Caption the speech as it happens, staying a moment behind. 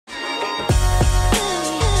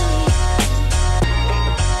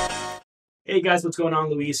Hey guys, what's going on?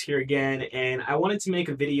 Luis here again, and I wanted to make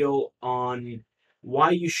a video on why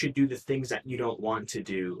you should do the things that you don't want to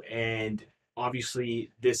do. And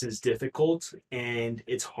obviously, this is difficult and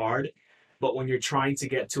it's hard, but when you're trying to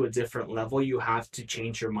get to a different level, you have to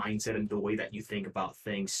change your mindset and the way that you think about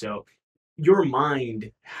things. So, your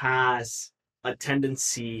mind has a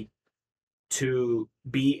tendency to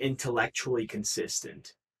be intellectually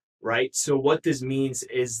consistent, right? So, what this means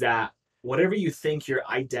is that whatever you think your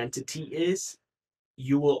identity is,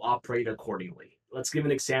 you will operate accordingly. Let's give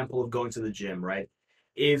an example of going to the gym, right?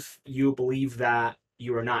 If you believe that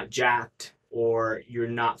you are not jacked or you're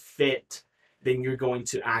not fit, then you're going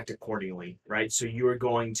to act accordingly, right? So you are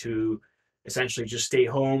going to essentially just stay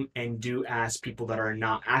home and do as people that are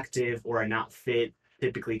not active or are not fit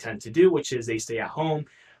typically tend to do, which is they stay at home,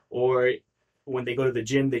 or when they go to the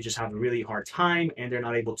gym, they just have a really hard time and they're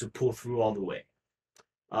not able to pull through all the way.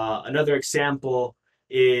 Another example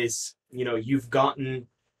is, you've gotten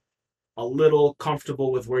a little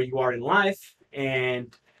comfortable with where you are in life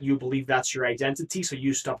and you believe that's your identity, so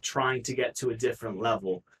you stop trying to get to a different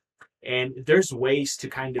level. And there's ways to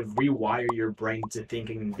kind of rewire your brain to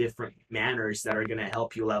thinking in different manners that are going to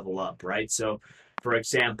help you level up, right? So, for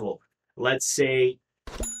example, let's say,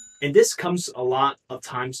 and this comes a lot of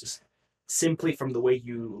times simply from the way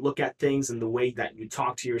you look at things and the way that you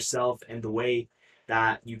talk to yourself and the way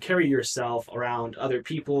that you carry yourself around other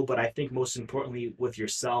people, but I think most importantly with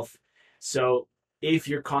yourself. So if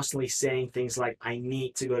you're constantly saying things like, I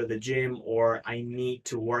need to go to the gym, or I need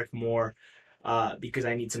to work more because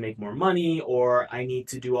I need to make more money, or I need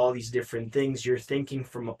to do all these different things, you're thinking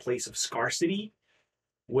from a place of scarcity,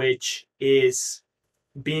 which is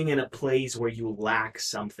being in a place where you lack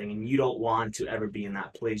something and you don't want to ever be in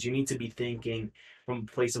that place. You need to be thinking from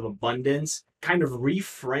a place of abundance, kind of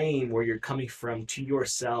reframe where you're coming from to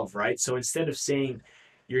yourself, right? So instead of saying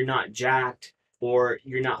you're not jacked or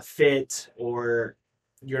you're not fit or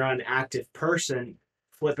you're not an active person,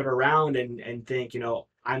 flip it around and think,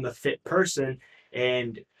 I'm a fit person,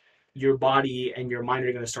 and your body and your mind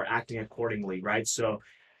are going to start acting accordingly, right? So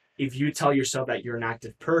if you tell yourself that you're an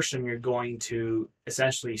active person, you're going to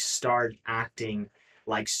essentially start acting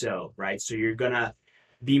like so, right? So you're going to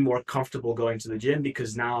be more comfortable going to the gym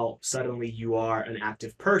because now suddenly you are an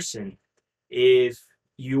active person. If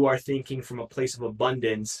you are thinking from a place of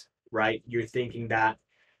abundance, right? You're thinking that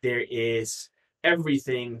there is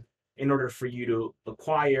everything in order for you to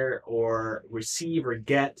acquire or receive or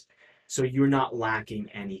get. So you're not lacking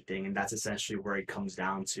anything. And that's essentially where it comes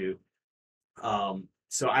down to.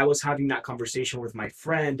 So I was having that conversation with my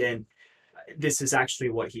friend, and this is actually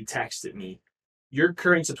what he texted me. Your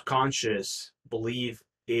current subconscious belief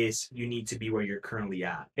is you need to be where you're currently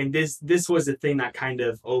at. And this was the thing that kind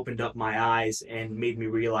of opened up my eyes and made me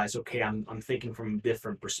realize, okay, I'm thinking from a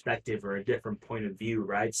different perspective or a different point of view,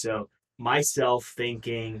 right? So myself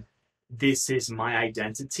thinking this is my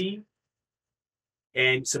identity,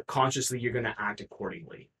 and subconsciously you're gonna act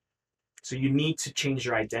accordingly. So you need to change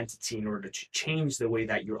your identity in order to change the way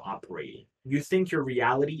that you're operating. You think your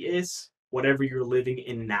reality is whatever you're living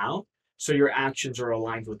in now, so your actions are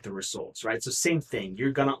aligned with the results, right? So same thing,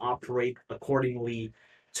 you're going to operate accordingly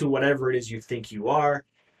to whatever it is you think you are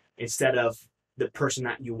instead of the person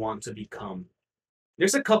that you want to become.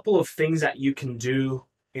 There's a couple of things that you can do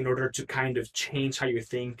in order to kind of change how you're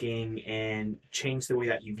thinking and change the way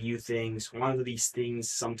that you view things. One of these things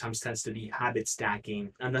sometimes tends to be habit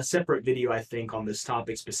stacking. And a separate video, I think, on this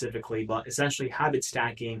topic specifically, but essentially, habit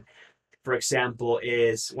stacking, for example,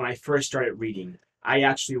 is when I first started reading. I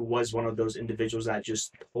actually was one of those individuals that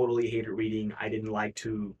just totally hated reading. I didn't like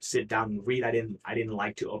to sit down and read. I didn't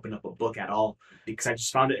like to open up a book at all because I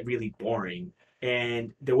just found it really boring.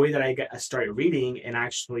 And the way that I started reading and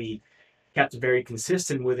actually kept very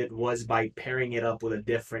consistent with it was by pairing it up with a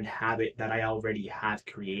different habit that I already had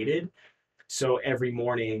created. So every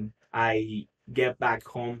morning I get back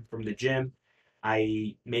home from the gym,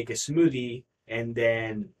 I make a smoothie, and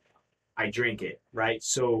then I drink it, right?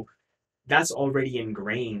 So that's already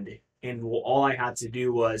ingrained. And all I had to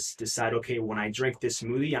do was decide, okay, when I drink this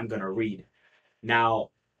smoothie, I'm going to read.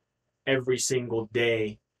 Now, every single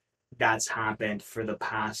day, that's happened for the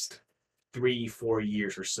past 3, 4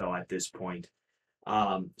 years or so at this point.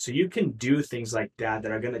 So you can do things like that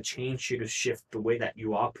are going to change you to shift the way that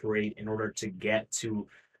you operate in order to get to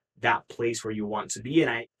that place where you want to be.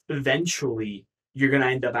 And eventually you're going to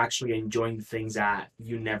end up actually enjoying things that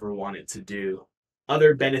you never wanted to do.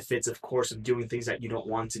 Other benefits, of course, of doing things that you don't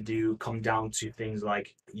want to do come down to things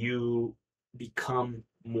like you become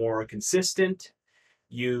more consistent,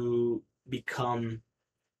 you become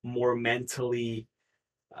more mentally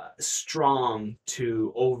strong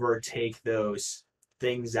to overtake those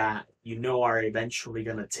things that you know are eventually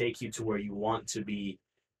going to take you to where you want to be.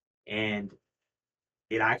 And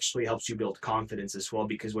it actually helps you build confidence as well,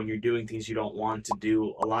 because when you're doing things you don't want to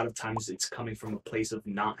do, a lot of times it's coming from a place of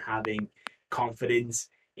not having confidence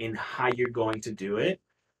in how you're going to do it.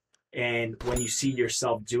 And when you see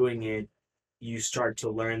yourself doing it, you start to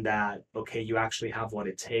learn that, okay, you actually have what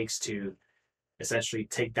it takes to essentially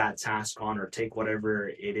take that task on, or take whatever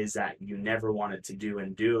it is that you never wanted to do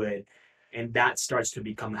and do it. And that starts to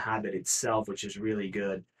become a habit itself, which is really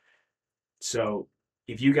good. So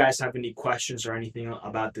if you guys have any questions or anything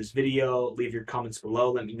about this video, leave your comments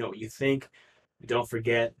below. Let me know what you think. Don't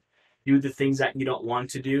forget, do the things that you don't want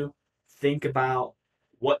to do. Think about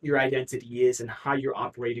what your identity is and how you're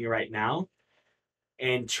operating right now,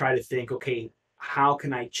 and try to think, okay, how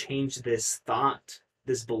can I change this thought,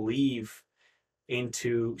 this belief,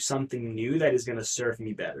 into something new that is going to serve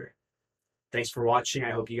me better? Thanks for watching.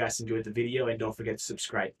 I hope you guys enjoyed the video, and don't forget to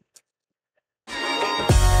subscribe.